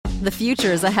The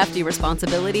future is a hefty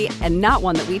responsibility and not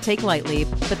one that we take lightly,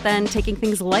 but then taking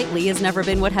things lightly has never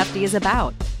been what Hefty is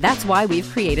about. That's why we've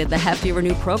created the Hefty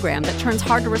Renew program that turns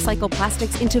hard-to-recycle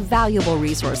plastics into valuable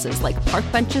resources like park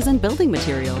benches and building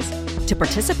materials. To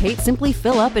participate, simply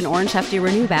fill up an orange Hefty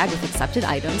Renew bag with accepted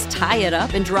items, tie it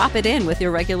up, and drop it in with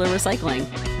your regular recycling.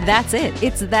 That's it.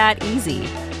 It's that easy.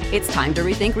 It's time to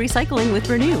rethink recycling with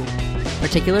Renew.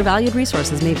 Particular valued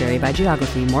resources may vary by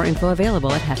geography. More info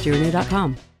available at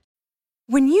heftyrenew.com.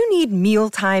 When you need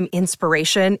mealtime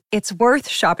inspiration, it's worth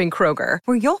shopping Kroger,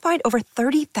 where you'll find over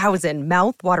 30,000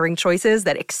 mouth-watering choices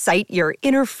that excite your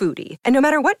inner foodie. And no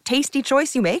matter what tasty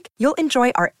choice you make, you'll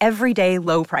enjoy our everyday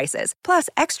low prices, plus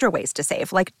extra ways to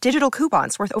save, like digital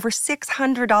coupons worth over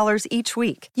 $600 each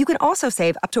week. You can also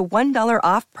save up to $1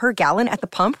 off per gallon at the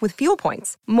pump with fuel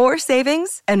points. More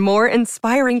savings and more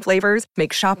inspiring flavors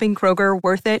make shopping Kroger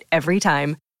worth it every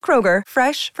time. Kroger,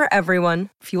 fresh for everyone.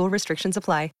 Fuel restrictions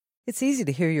apply. It's easy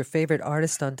to hear your favorite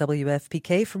artist on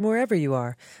WFPK from wherever you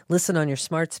are. Listen on your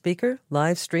smart speaker,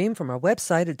 live stream from our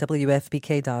website at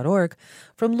WFPK.org,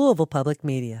 from Louisville Public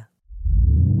Media.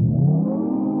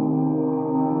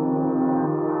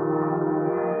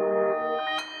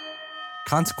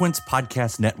 Consequence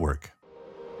Podcast Network.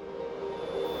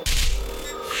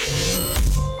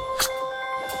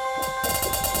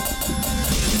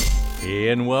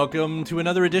 And welcome to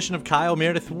another edition of Kyle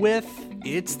Meredith with.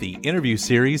 It's the interview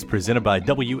series presented by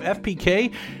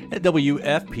WFPK at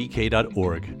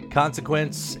WFPK.org.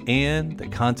 Consequence and the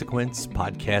Consequence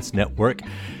Podcast Network.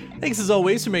 Thanks as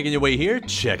always for making your way here,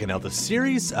 checking out the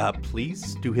series.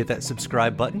 Please do hit that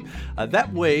subscribe button.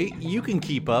 That way you can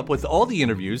keep up with all the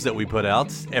interviews that we put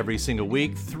out every single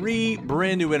week. 3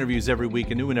 brand new interviews every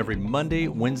week, a new one every Monday,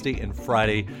 Wednesday, and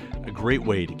Friday. A great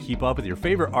way to keep up with your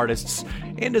favorite artists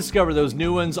and discover those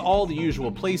new ones. All the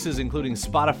usual places, including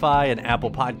Spotify and Apple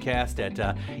Podcast at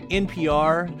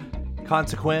NPR,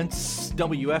 Consequence,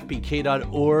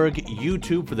 WFPK.org,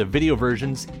 YouTube for the video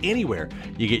versions, anywhere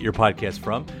you get your podcast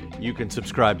from. You can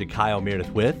subscribe to Kyle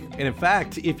Meredith with. And in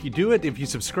fact, if you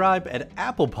subscribe at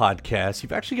Apple Podcasts,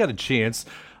 you've actually got a chance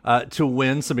to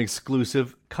win some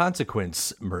exclusive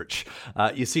Consequence merch.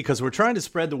 You see, because we're trying to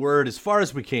spread the word as far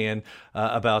as we can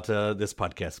about this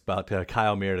podcast, about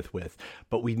Kyle Meredith with.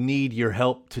 But we need your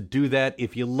help to do that.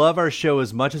 If you love our show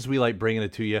as much as we like bringing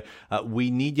it to you,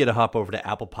 we need you to hop over to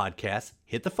Apple Podcasts,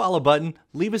 hit the follow button,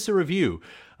 leave us a review.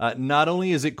 Not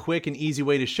only is it quick and easy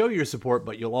way to show your support,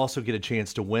 but you'll also get a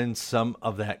chance to win some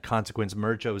of that Consequence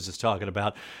merch I was just talking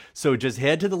about. So just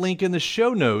head to the link in the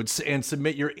show notes and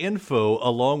submit your info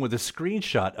along with a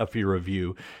screenshot of your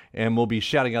review. And we'll be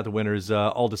shouting out the winners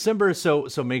all December, so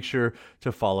make sure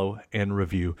to follow and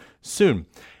review soon.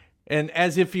 And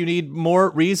as if you need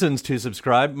more reasons to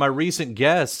subscribe, my recent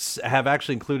guests have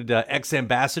actually included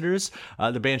ex-ambassadors,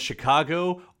 the band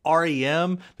Chicago,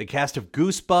 REM, the cast of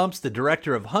Goosebumps, the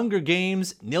director of Hunger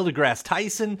Games, Neil deGrasse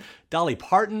Tyson, Dolly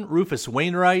Parton, Rufus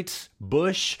Wainwright,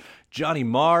 Bush, Johnny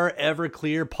Marr,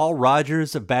 Everclear, Paul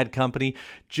Rogers of Bad Company.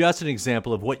 Just an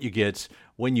example of what you get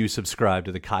when you subscribe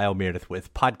to the Kyle Meredith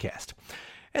with podcast.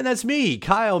 And that's me,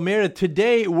 Kyle Meredith.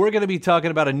 Today, we're going to be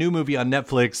talking about a new movie on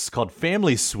Netflix called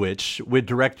Family Switch with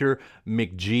director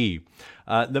McG.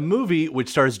 The movie, which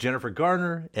stars Jennifer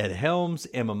Garner, Ed Helms,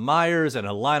 Emma Myers, and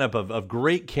a lineup of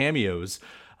great cameos,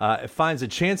 finds a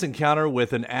chance encounter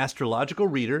with an astrological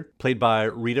reader, played by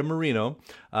Rita Moreno,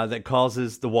 that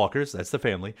causes the Walkers, that's the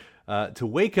family, to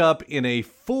wake up in a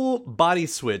full body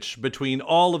switch between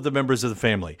all of the members of the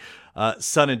family.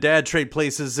 Son and dad trade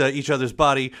places, each other's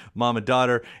body, mom and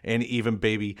daughter, and even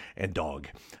baby and dog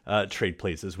trade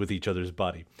places with each other's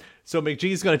body. So McG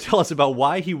is going to tell us about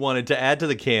why he wanted to add to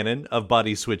the canon of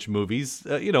body switch movies,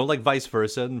 like Vice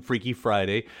Versa and Freaky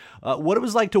Friday, what it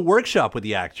was like to workshop with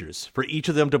the actors, for each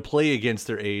of them to play against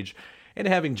their age, and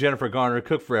having Jennifer Garner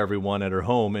cook for everyone at her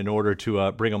home in order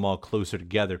to bring them all closer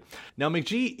together. Now,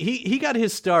 McG, he got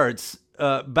his starts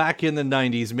back in the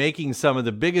 90s making some of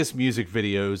the biggest music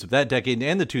videos of that decade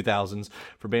and the 2000s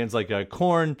for bands like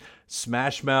Korn,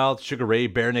 Smash Mouth, Sugar Ray,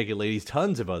 Bare Naked Ladies,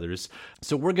 tons of others.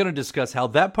 So we're going to discuss how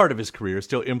that part of his career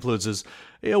still influences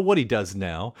what he does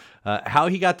now, how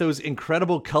he got those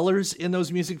incredible colors in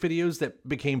those music videos that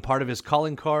became part of his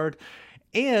calling card,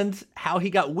 and how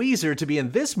he got Weezer to be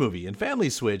in this movie, in Family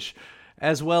Switch,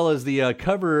 as well as the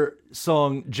cover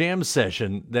song jam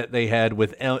session that they had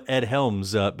with Ed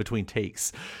Helms between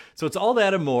takes. So it's all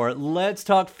that and more. Let's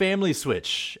talk Family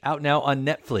Switch, out now on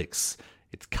Netflix.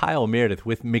 It's Kyle Meredith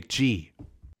with McG.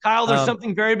 Kyle, there's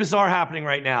something very bizarre happening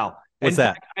right now. What's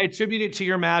that? I attribute it to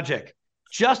your magic.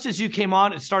 Just as you came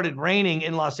on, it started raining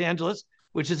in Los Angeles,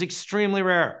 which is extremely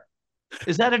rare.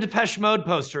 Is that a Depeche Mode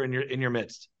poster in your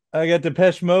midst? I got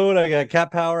Depeche Mode, I got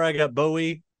Cat Power, I got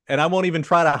Bowie, and I won't even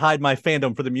try to hide my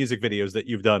fandom for the music videos that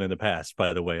you've done in the past,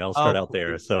 by the way. I'll start Oh, out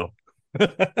there. please. So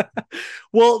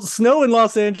well, snow in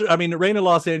Los Angeles, I mean rain in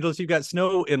Los Angeles, you've got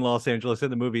snow in Los Angeles in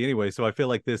the movie anyway, so I feel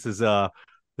like this is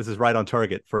right on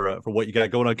target for what you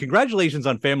got going on. Congratulations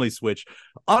on Family Switch.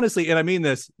 Honestly, and I mean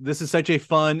this is such a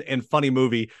fun and funny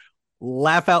movie.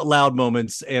 Laugh out loud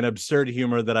moments and absurd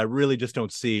humor that I really just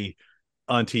don't see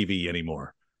on TV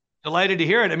anymore. Delighted to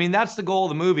hear it. I mean, that's the goal of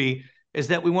the movie, is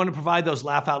that we want to provide those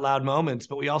laugh out loud moments,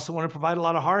 but we also want to provide a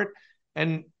lot of heart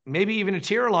and maybe even a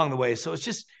tear along the way. So it's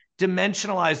just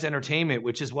dimensionalized entertainment,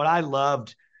 which is what I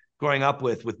loved growing up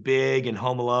with Big and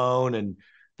Home Alone and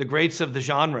the greats of the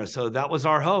genre. So that was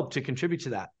our hope, to contribute to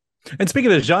that. And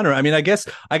speaking of genre, I mean, I guess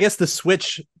the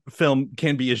Switch film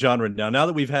can be a genre now. Now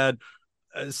that we've had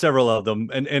several of them,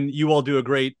 and you all do a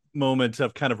great moment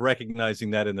of kind of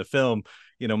recognizing that in the film.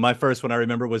 You know, my first one I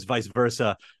remember was Vice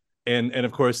Versa, and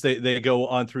of course they go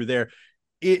on through there.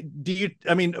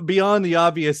 I mean, beyond the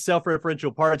obvious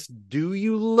self-referential parts, do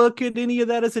you look at any of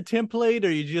that as a template, or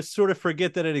you just sort of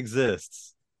forget that it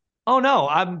exists? Oh no,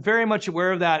 I'm very much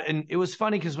aware of that. And it was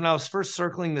funny because when I was first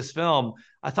circling this film,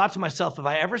 I thought to myself, have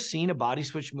I ever seen a body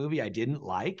switch movie I didn't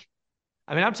like?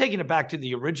 I mean, I'm taking it back to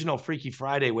the original Freaky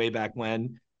Friday way back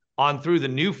when, on through the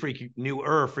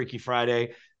newer Freaky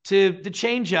Friday, to the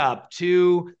Change Up,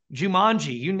 to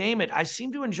Jumanji, you name it. I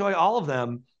seem to enjoy all of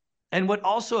them. And what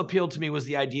also appealed to me was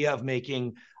the idea of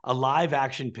making a live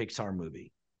action Pixar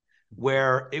movie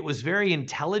where it was very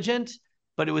intelligent,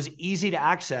 but it was easy to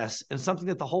access and something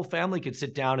that the whole family could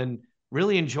sit down and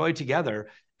really enjoy together.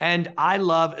 And I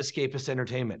love escapist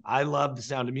entertainment. I love The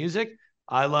Sound of Music.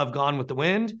 I love Gone with the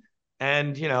Wind.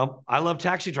 And, you know, I love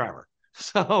Taxi Driver.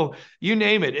 So you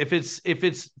name it. If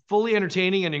it's fully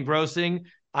entertaining and engrossing,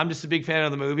 I'm just a big fan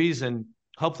of the movies. And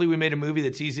hopefully we made a movie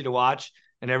that's easy to watch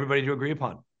and everybody to agree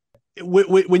upon.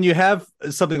 When you have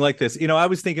something like this, you know, I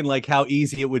was thinking like how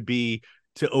easy it would be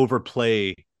to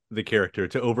overplay the character,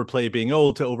 to overplay being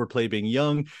old, to overplay being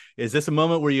young. Is this a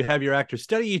moment where you have your actors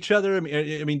study each other? I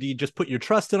mean, do you just put your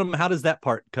trust in them? How does that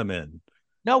part come in?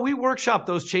 No, we workshop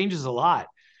those changes a lot.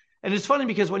 And it's funny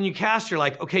because when you cast, you're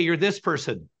like, okay, you're this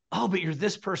person. Oh, but you're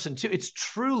this person too. It's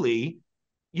truly,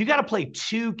 you got to play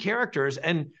two characters.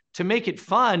 And to make it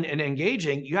fun and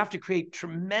engaging, you have to create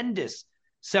tremendous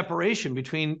separation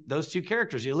between those two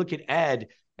characters. You look at Ed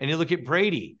and you look at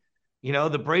Brady. You know,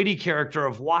 the Brady character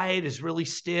of Wyatt is really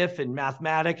stiff and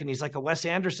mathematic, and he's like a Wes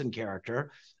Anderson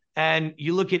character. And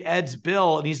you look at Ed's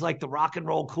Bill, and he's like the rock and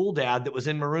roll cool dad that was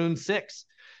in Maroon 6.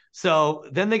 So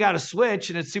then they got to switch,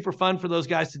 and it's super fun for those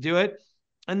guys to do it.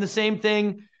 And the same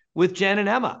thing with Jen and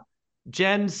Emma.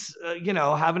 Jen's,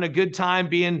 having a good time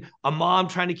being a mom,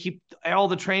 trying to keep all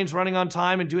the trains running on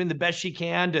time and doing the best she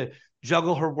can to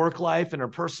juggle her work life and her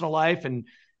personal life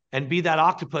and be that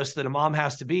octopus that a mom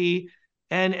has to be.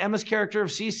 And Emma's character of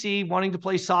Cece wanting to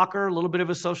play soccer, a little bit of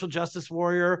a social justice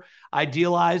warrior,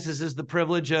 idealized as the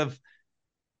privilege of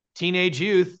teenage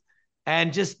youth.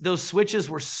 And just those switches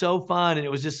were so fun. And it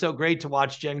was just so great to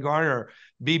watch Jen Garner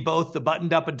be both the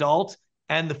buttoned up adult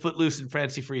and the footloose and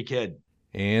fancy free kid.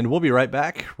 And we'll be right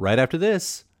back right after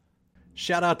this.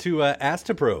 Shout out to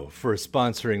Astapro for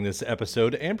sponsoring this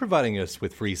episode and providing us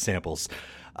with free samples.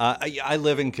 I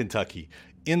live in Kentucky,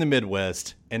 in the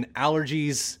Midwest, and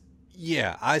allergies,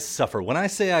 yeah, I suffer. When I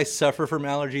say I suffer from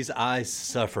allergies, I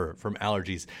suffer from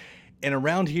allergies. And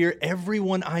around here,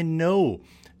 everyone I know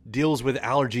deals with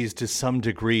allergies to some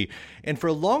degree. And for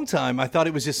a long time, I thought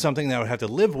it was just something that I would have to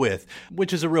live with,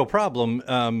 which is a real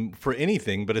problem for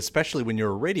anything, but especially when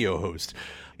you're a radio host.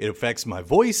 It affects my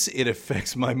voice, it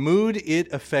affects my mood,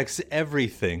 it affects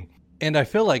everything. And I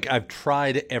feel like I've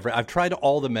tried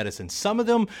all the medicines. Some of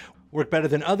them work better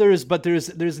than others, but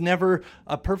there's never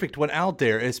a perfect one out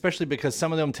there, especially because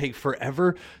some of them take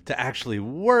forever to actually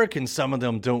work and some of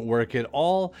them don't work at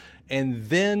all. And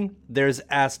then there's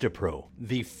Astapro,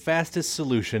 the fastest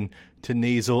solution to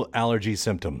nasal allergy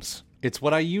symptoms. It's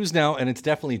what I use now, and it's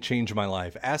definitely changed my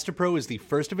life. Astapro is the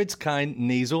first of its kind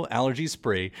nasal allergy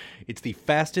spray. It's the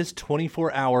fastest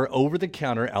 24-hour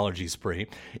over-the-counter allergy spray.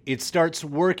 It starts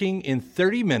working in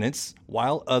 30 minutes,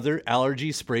 while other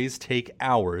allergy sprays take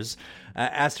hours.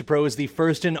 Astapro is the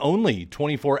first and only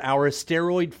 24-hour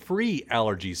steroid-free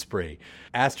allergy spray.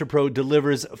 Astapro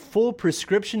delivers full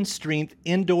prescription strength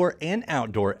indoor and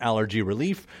outdoor allergy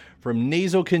relief from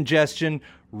nasal congestion,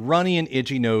 runny and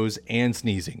itchy nose, and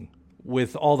sneezing.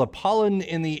 With all the pollen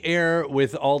in the air,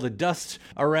 with all the dust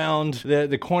around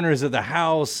the corners of the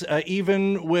house,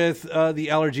 even with the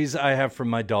allergies I have from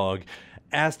my dog,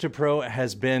 Astapro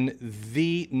has been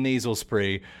the nasal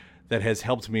spray that has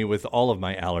helped me with all of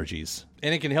my allergies.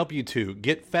 And it can help you too.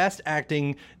 Get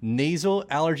fast-acting nasal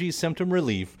allergy symptom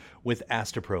relief with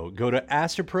Astepro. Go to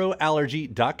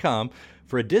asteproallergy.com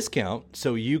for a discount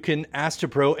so you can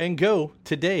Astepro and go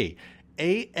today.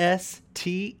 ASTEPRO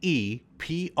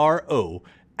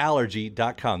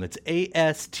allergy.com. That's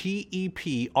ASTEPRO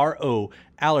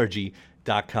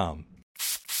allergy.com.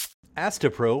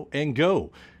 Astepro and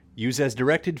go. Use as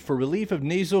directed for relief of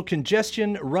nasal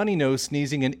congestion, runny nose,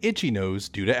 sneezing, and itchy nose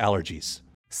due to allergies.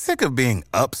 Sick of being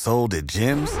upsold at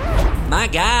gyms? My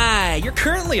guy, you're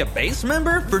currently a base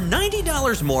member? For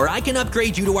 $90 more, I can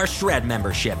upgrade you to our Shred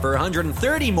membership. For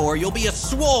 $130 more, you'll be a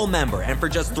Swole member. And for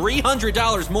just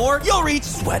 $300 more, you'll reach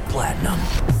Sweat Platinum.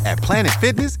 At Planet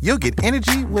Fitness, you'll get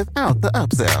energy without the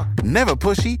upsell. Never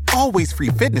pushy, always free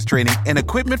fitness training and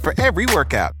equipment for every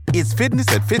workout. It's fitness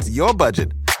that fits your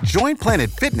budget. Join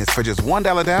Planet Fitness for just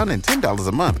 $1 down and $10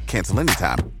 a month. Cancel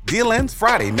anytime. Deal ends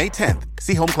Friday, May 10th.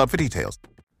 See Home Club for details.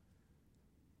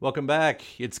 Welcome back.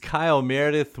 It's Kyle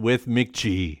Meredith with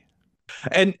McG.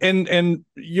 And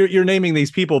you're naming these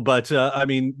people, but I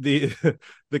mean the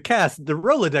cast, the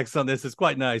Rolodex on this is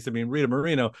quite nice. I mean, Rita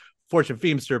Moreno, Fortune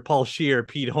Feimster, Paul Scheer,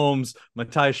 Pete Holmes,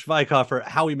 Matthias Schweighöfer,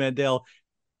 Howie Mandel,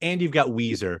 and you've got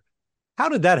Weezer. How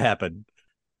did that happen?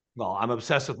 Well, I'm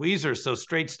obsessed with Weezer, so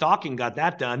Straight Stalking got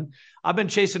that done. I've been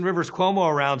chasing Rivers Cuomo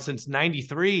around since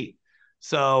 '93.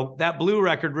 So that Blue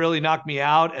record really knocked me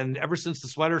out. And ever since the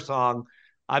Sweater Song,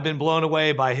 I've been blown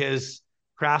away by his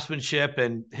craftsmanship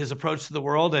and his approach to the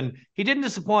world. And he didn't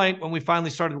disappoint when we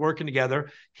finally started working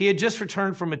together. He had just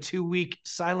returned from a 2-week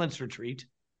silence retreat.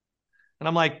 And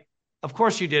I'm like, of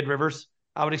course you did, Rivers.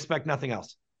 I would expect nothing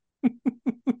else.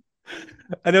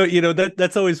 I know,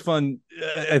 that's always fun,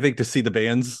 I think, to see the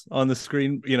bands on the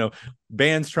screen,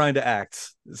 bands trying to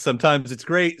act. Sometimes it's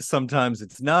great. Sometimes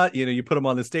it's not. You put them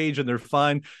on the stage and they're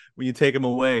fine when you take them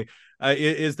away.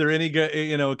 Is there any good,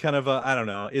 I don't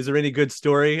know. Is there any good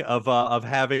story of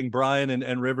having Brian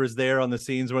and Rivers there on the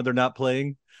scenes where they're not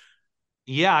playing?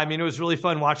 Yeah, I mean, it was really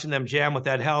fun watching them jam with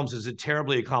Ed Helms, who's a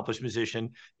terribly accomplished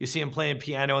musician. You see him playing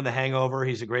piano in The Hangover.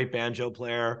 He's a great banjo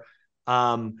player.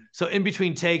 So in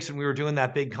between takes, when we were doing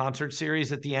that big concert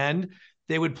series at the end,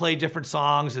 they would play different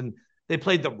songs, and they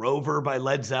played The Rover by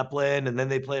Led Zeppelin, and then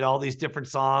they played all these different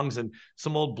songs and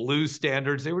some old blues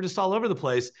standards. They were just all over the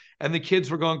place, and the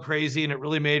kids were going crazy, and it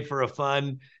really made for a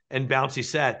fun and bouncy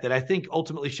set that I think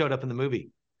ultimately showed up in the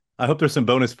movie. I hope there's some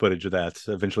bonus footage of that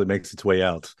eventually makes its way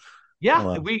out.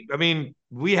 Yeah,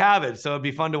 we have it, so it'd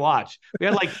be fun to watch. We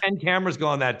had like 10 cameras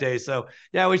going that day. So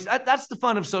yeah, that's the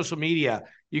fun of social media.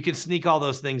 You can sneak all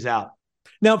those things out.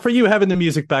 Now, for you having the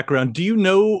music background, do you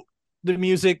know the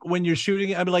music when you're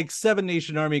shooting? I mean, like Seven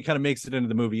Nation Army kind of makes it into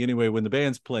the movie anyway when the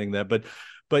band's playing that. But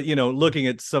looking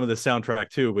at some of the soundtrack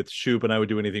too with Shoop and I Would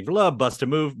Do Anything for Love, Bust a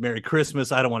Move, Merry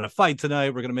Christmas, I Don't Want to Fight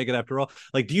Tonight, We're Gonna Make It After All.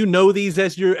 Like, do you know these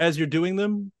as you're doing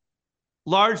them?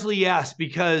 Largely, yes,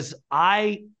 because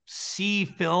I see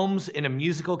films in a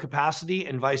musical capacity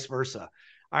and vice versa.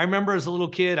 I remember as a little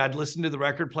kid, I'd listen to the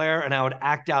record player and I would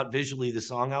act out visually the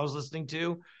song I was listening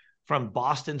to from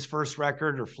Boston's first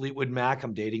record or Fleetwood Mac.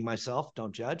 I'm dating myself,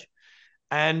 don't judge.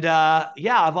 And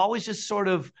I've always just sort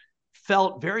of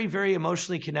felt very, very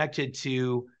emotionally connected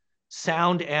to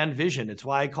sound and vision. It's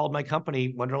why I called my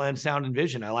company Wonderland Sound and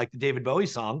Vision. I like the David Bowie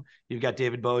song. You've got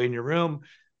David Bowie in your room.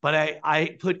 But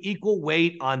I put equal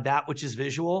weight on that which is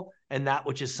visual and that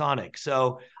which is sonic.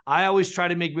 So I always try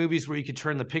to make movies where you could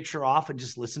turn the picture off and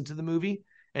just listen to the movie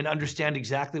and understand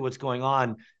exactly what's going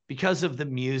on because of the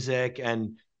music and,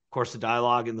 of course, the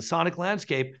dialogue and the sonic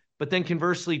landscape. But then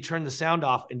conversely, turn the sound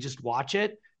off and just watch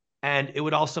it. And it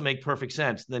would also make perfect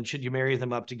sense. Then should you marry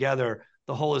them up together,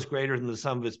 the whole is greater than the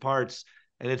sum of its parts.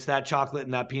 And it's that chocolate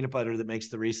and that peanut butter that makes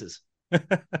the Reese's.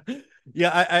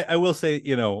 Yeah, I will say,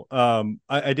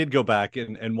 I did go back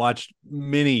and watch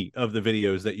many of the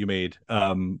videos that you made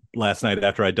last night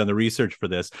after I'd done the research for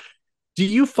this. Do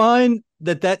you find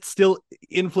that still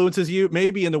influences you,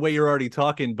 maybe in the way you're already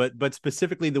talking, but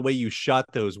specifically the way you shot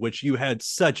those, which you had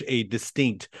such a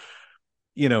distinct,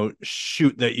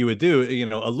 shoot that you would do,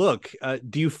 a look.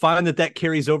 Do you find that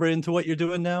carries over into what you're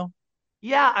doing now?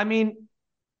 Yeah, I mean,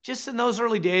 just in those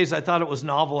early days, I thought it was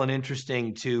novel and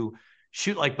interesting to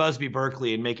shoot like Busby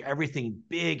Berkeley and make everything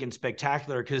big and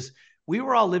spectacular because we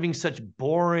were all living such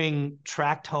boring,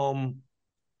 tracked home,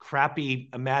 crappy,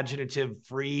 imaginative,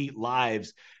 free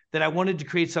lives that I wanted to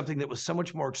create something that was so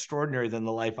much more extraordinary than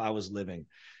the life I was living.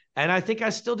 And I think I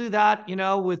still do that,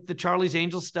 with the Charlie's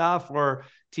Angels stuff or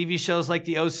TV shows like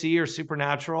The OC or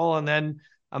Supernatural, and then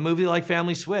a movie like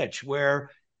Family Switch, where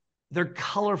they're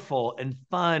colorful and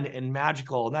fun and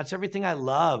magical. And that's everything I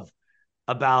love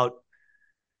about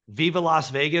Viva Las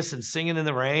Vegas and Singing in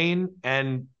the Rain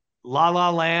and La La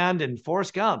Land and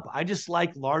Forrest Gump. I just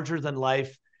like larger than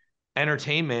life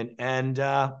entertainment. And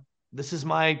this is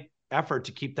my effort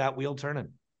to keep that wheel turning.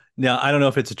 Now, I don't know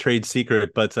if it's a trade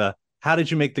secret, but how did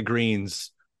you make the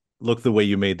greens look the way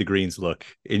you made the greens look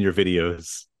in your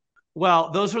videos?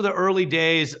 Well, those were the early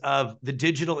days of the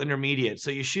digital intermediate. So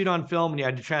you shoot on film and you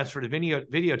had to transfer to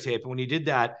videotape. And when you did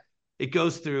that, it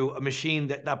goes through a machine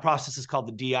that process is called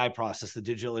the DI process, the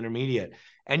digital intermediate.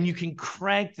 And you can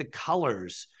crank the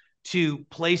colors to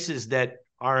places that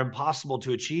are impossible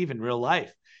to achieve in real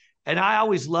life. And I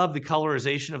always loved the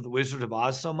colorization of the Wizard of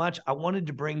Oz so much. I wanted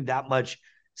to bring that much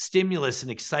stimulus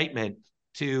and excitement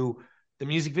to the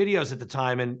music videos at the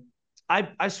time. And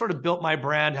I sort of built my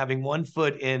brand having one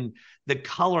foot in the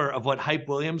color of what Hype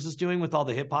Williams is doing with all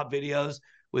the hip hop videos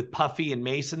with Puffy and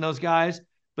Mace and those guys.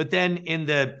 But then in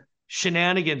the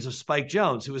shenanigans of Spike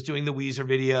Jonze, who was doing the Weezer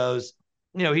videos,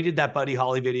 he did that Buddy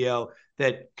Holly video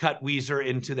that cut Weezer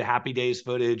into the Happy Days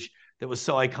footage that was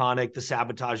so iconic, the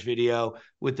Sabotage video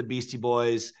with the Beastie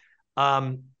Boys.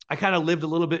 I kind of lived a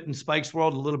little bit in Spike's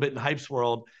world, a little bit in Hype's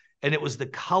world. And it was the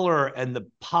color and the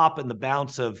pop and the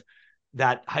bounce of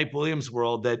that Hype Williams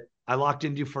world that I locked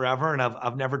into forever. And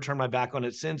I've never turned my back on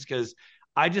it since, because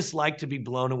I just like to be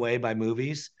blown away by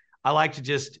movies. I like to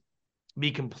just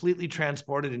be completely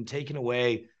transported and taken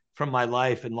away from my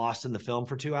life and lost in the film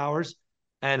for 2 hours.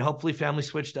 And hopefully Family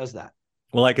Switch does that.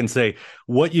 Well, I can say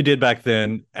what you did back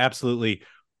then, absolutely.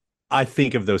 I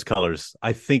think of those colors.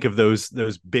 I think of those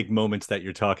big moments that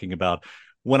you're talking about.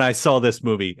 When I saw this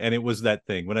movie, and it was that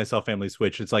thing, when I saw Family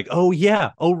Switch, it's like, oh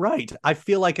yeah, oh right. I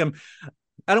feel like I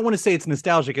don't want to say it's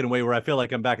nostalgic in a way where I feel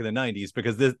like I'm back in the 90s,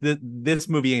 because this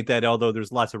movie ain't that, although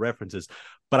there's lots of references,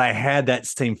 but I had that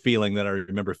same feeling that I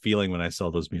remember feeling when I saw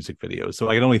those music videos. So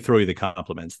I can only throw you the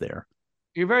compliments there.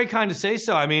 You're very kind to say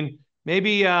so. I mean,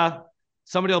 maybe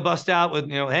somebody will bust out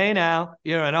with, hey now,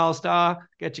 you're an all-star,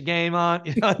 get your game on,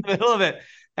 in the middle of it.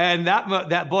 And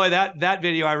that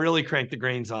video, I really cranked the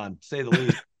greens on, to say the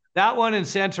least. That one in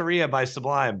Santeria by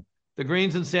Sublime. The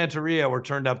greens in Santeria were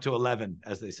turned up to 11,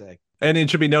 as they say. And it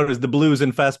should be noticed, the blues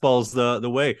and fastballs the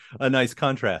way, a nice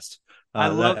contrast. I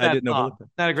love that. I didn't know.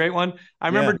 Isn't that a great one? I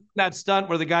remember that stunt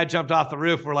where the guy jumped off the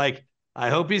roof. We're like, I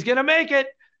hope he's going to make it.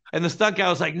 And the stunt guy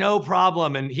was like, no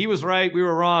problem. And he was right. We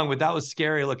were wrong, but that was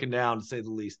scary looking down, to say the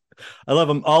least. I love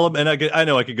them. All of them. And I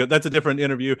know I could go. That's a different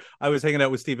interview. I was hanging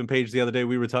out with Stephen Page the other day.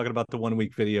 We were talking about the 1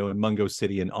 week video in Mungo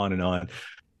City and on and on.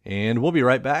 And we'll be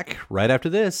right back right after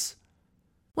this.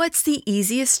 What's the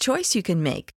easiest choice you can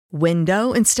make?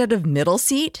 Window instead of middle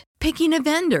seat? Picking a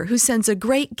vendor who sends a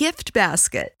great gift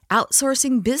basket?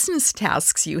 Outsourcing business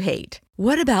tasks you hate?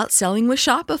 What about selling with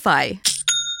Shopify?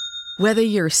 Whether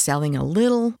you're selling a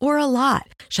little or a lot,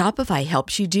 Shopify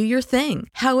helps you do your thing,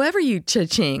 however you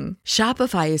cha-ching.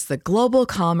 Shopify is the global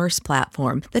commerce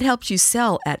platform that helps you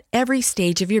sell at every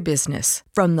stage of your business.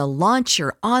 From the launch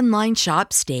your online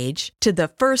shop stage to the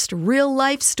first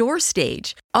real-life store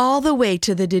stage, all the way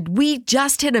to the did we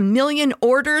just hit 1 million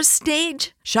orders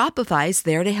stage. Shopify's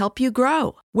there to help you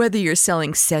grow. Whether you're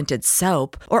selling scented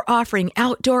soap or offering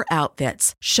outdoor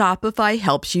outfits, Shopify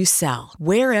helps you sell.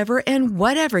 Wherever and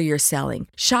whatever you're selling,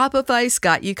 Shopify's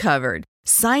got you covered.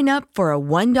 Sign up for a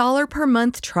 $1 per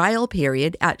month trial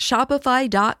period at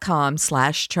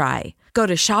shopify.com/try. Go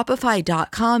to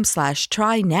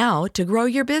shopify.com/try now to grow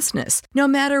your business, no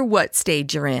matter what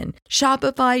stage you're in.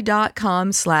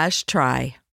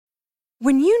 Shopify.com/try.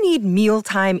 When you need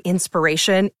mealtime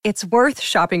inspiration, it's worth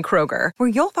shopping Kroger, where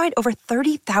you'll find over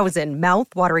 30,000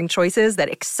 mouth-watering choices that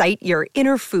excite your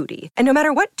inner foodie. And no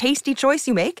matter what tasty choice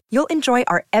you make, you'll enjoy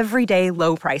our everyday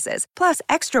low prices, plus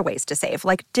extra ways to save,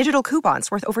 like digital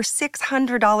coupons worth over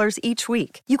 $600 each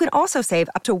week. You can also save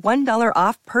up to $1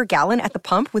 off per gallon at the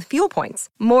pump with fuel points.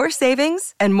 More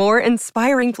savings and more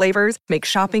inspiring flavors make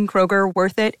shopping Kroger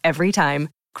worth it every time.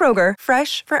 Kroger,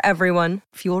 fresh for everyone.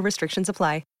 Fuel restrictions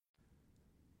apply.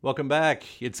 Welcome back.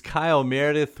 It's Kyle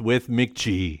Meredith with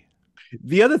McG.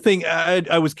 The other thing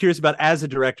I was curious about as a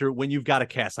director, when you've got a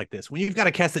cast like this, when you've got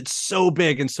a cast that's so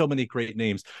big and so many great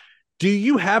names, do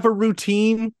you have a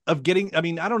routine of getting, I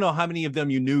don't know how many of them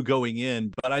you knew going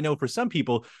in, but I know for some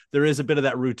people, there is a bit of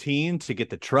that routine to get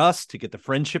the trust, to get the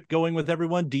friendship going with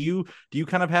everyone. Do you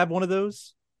kind of have one of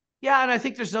those? Yeah, and I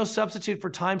think there's no substitute for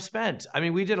time spent.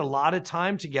 We did a lot of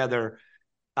time together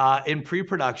in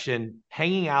pre-production,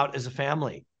 hanging out as a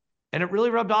family. And it really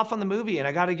rubbed off on the movie. And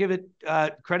I got to give it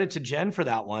credit to Jen for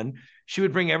that one. She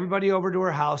would bring everybody over to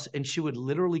her house and she would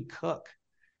literally cook.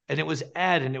 And it was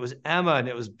Ed and it was Emma and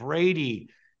it was Brady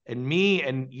and me.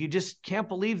 And you just can't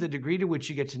believe the degree to which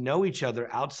you get to know each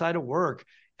other outside of work.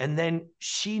 And then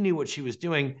she knew what she was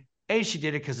doing she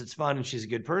did it because it's fun and she's a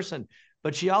good person,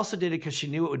 but she also did it because she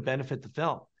knew it would benefit the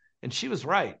film. And she was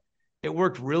right. It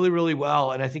worked really, really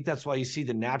well. And I think that's why you see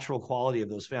the natural quality of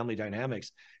those family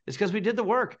dynamics. It's because we did the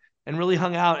work and really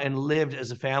hung out and lived as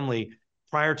a family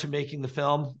prior to making the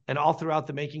film and all throughout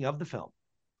the making of the film.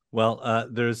 Well,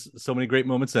 there's so many great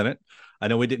moments in it. I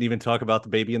know we didn't even talk about the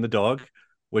baby and the dog,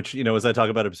 which, as I talk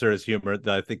about absurdist humor,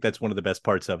 I think that's one of the best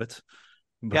parts of it.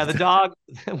 But... Yeah, the dog,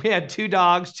 we had 2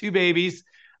 dogs, 2 babies.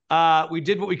 We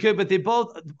did what we could, but they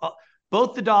both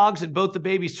the dogs and both the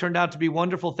babies turned out to be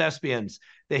wonderful thespians.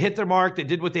 They hit their mark. They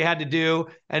did what they had to do.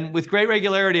 And with great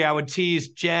regularity, I would tease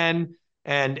Jen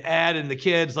and Ed and the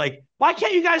kids, like, why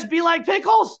can't you guys be like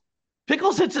Pickles?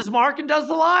 Pickles hits his mark and does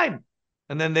the line.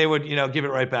 And then they would, give it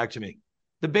right back to me.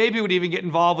 The baby would even get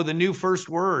involved with a new first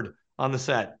word on the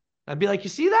set. I'd be like, you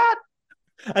see that?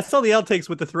 I saw the outtakes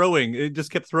with the throwing. It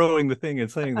just kept throwing the thing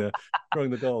and saying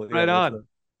throwing the doll. Right on.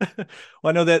 Well,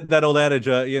 I know that old adage,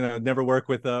 never work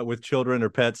with children or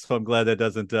pets. So I'm glad that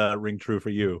doesn't ring true for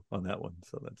you on that one.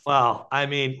 So that's well. I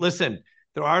mean, listen,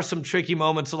 there are some tricky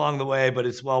moments along the way, but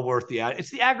it's well worth it's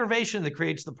the aggravation that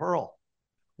creates the pearl.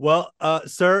 Well,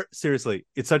 sir, seriously,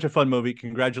 it's such a fun movie.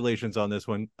 Congratulations on this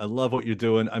one. I love what you're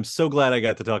doing. I'm so glad I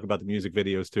got to talk about the music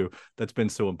videos too. That's been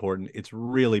so important. It's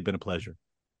really been a pleasure.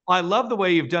 I love the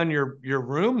way you've done your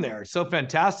room there. It's so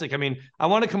fantastic. I mean, I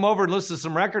want to come over and listen to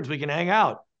some records. We can hang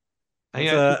out. We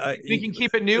can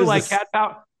keep it new like Cat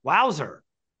Power. Wowzer.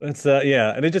 That's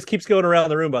and it just keeps going around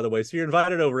the room, by the way. So you're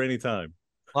invited over anytime.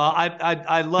 Well,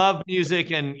 I love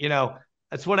music, and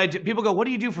that's what I do. People go, what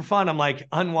do you do for fun? I'm like,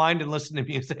 unwind and listen to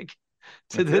music.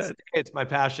 To this day, it's my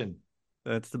passion.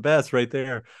 That's the best right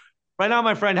there. Right now,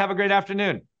 my friend, have a great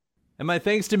afternoon. And my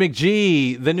thanks to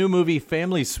McG. The new movie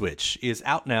Family Switch is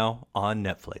out now on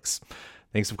Netflix.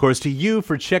 Thanks, of course, to you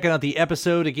for checking out the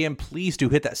episode. Again, please do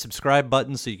hit that subscribe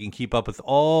button so you can keep up with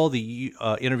all the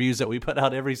interviews that we put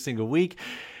out every single week.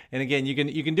 And again,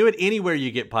 you can do it anywhere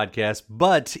you get podcasts.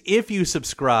 But if you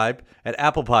subscribe at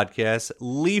Apple Podcasts,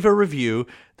 leave a review,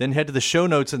 then head to the show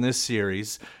notes in this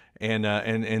series and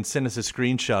send us a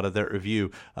screenshot of that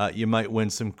review. You might win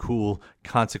some cool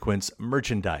Consequence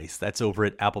merchandise. That's over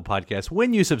at Apple Podcasts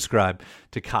when you subscribe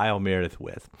to Kyle Meredith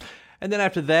With. And then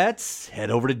after that, head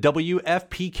over to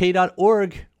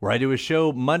WFPK.org, where I do a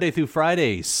show Monday through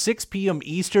Friday, 6 p.m.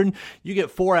 Eastern. You get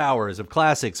 4 hours of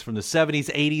classics from the 70s,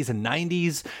 80s, and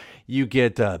 90s. You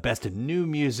get best of new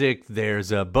music.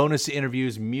 There's bonus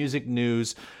interviews, music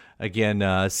news.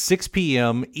 Again, 6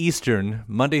 p.m. Eastern,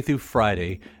 Monday through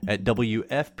Friday at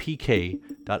WFPK.org.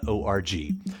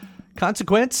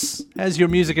 Consequence has your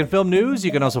music and film news.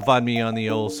 You can also find me on the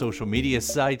old social media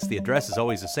sites. The address is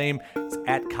always the same. It's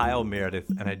at Kyle Meredith,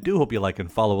 and I do hope you like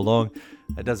and follow along.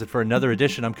 That does it for another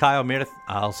edition. I'm Kyle Meredith.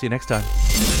 I'll see you next time.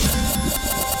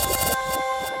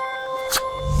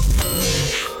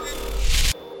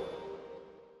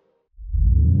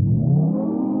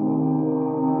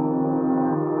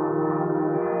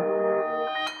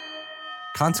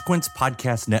 Consequence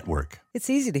Podcast Network. It's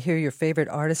easy to hear your favorite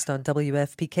artist on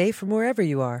WFPK from wherever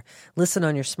you are. Listen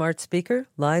on your smart speaker,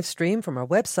 live stream from our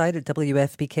website at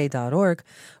WFPK.org,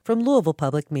 from Louisville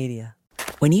Public Media.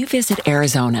 When you visit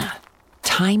Arizona,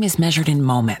 time is measured in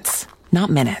moments,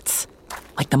 not minutes.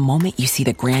 Like the moment you see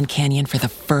the Grand Canyon for the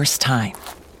first time.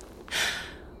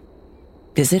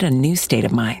 Visit a new state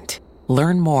of mind.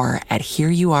 Learn more at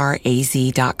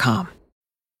hereyouareaz.com.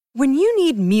 When you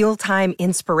need mealtime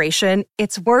inspiration,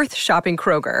 it's worth shopping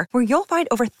Kroger, where you'll find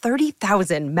over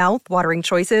 30,000 mouth-watering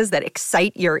choices that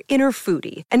excite your inner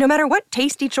foodie. And no matter what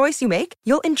tasty choice you make,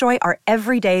 you'll enjoy our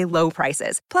everyday low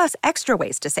prices, plus extra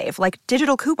ways to save, like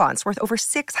digital coupons worth over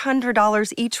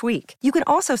 $600 each week. You can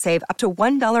also save up to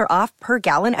 $1 off per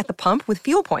gallon at the pump with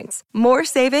fuel points. More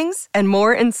savings and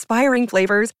more inspiring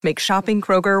flavors make shopping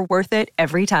Kroger worth it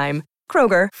every time.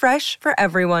 Kroger, fresh for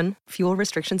everyone. Fuel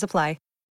restrictions apply.